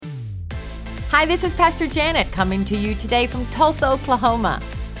Hi, this is Pastor Janet coming to you today from Tulsa, Oklahoma.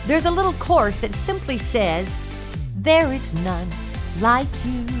 There's a little chorus that simply says, "There is none like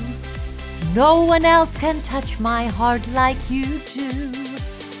you. No one else can touch my heart like you do.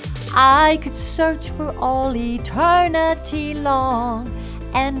 I could search for all eternity long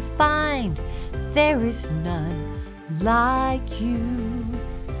and find there is none like you."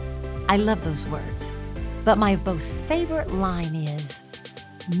 I love those words, but my most favorite line is,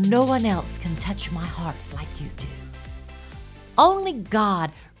 "No one else can touch my heart like you do." Only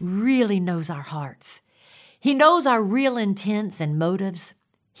God really knows our hearts. He knows our real intents and motives.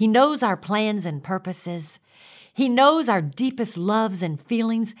 He knows our plans and purposes. He knows our deepest loves and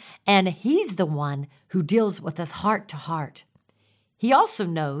feelings, and He's the one who deals with us heart to heart. He also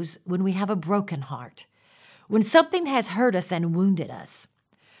knows when we have a broken heart, when something has hurt us and wounded us.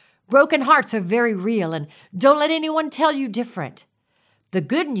 Broken hearts are very real, and don't let anyone tell you different. The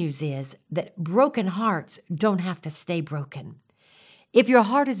good news is that broken hearts don't have to stay broken. If your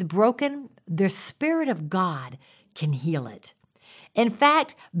heart is broken, the Spirit of God can heal it. In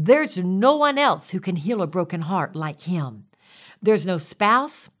fact, there's no one else who can heal a broken heart like Him. There's no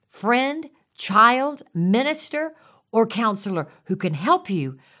spouse, friend, child, minister, or counselor who can help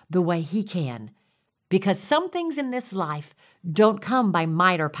you the way He can. Because some things in this life don't come by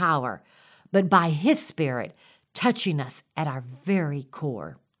might or power, but by His Spirit touching us at our very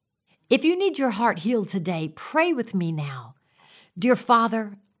core. If you need your heart healed today, pray with me now. Dear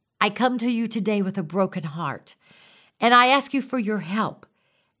Father, I come to you today with a broken heart, and I ask you for your help.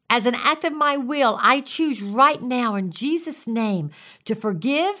 As an act of my will, I choose right now in Jesus' name to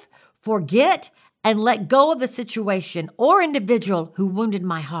forgive, forget, and let go of the situation or individual who wounded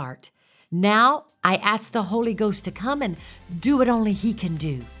my heart. Now, I ask the Holy Ghost to come and do what only He can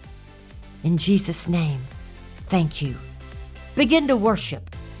do. In Jesus' name, thank you. Begin to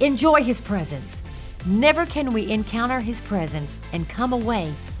worship. Enjoy His presence. Never can we encounter His presence and come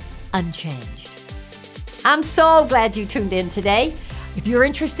away unchanged. I'm so glad you tuned in today. If you're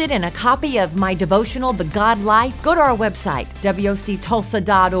interested in a copy of my devotional, The God Life, go to our website,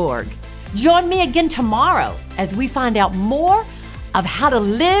 woctulsa.org. Join me again tomorrow as we find out more of how to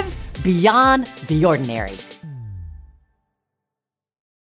live beyond the ordinary.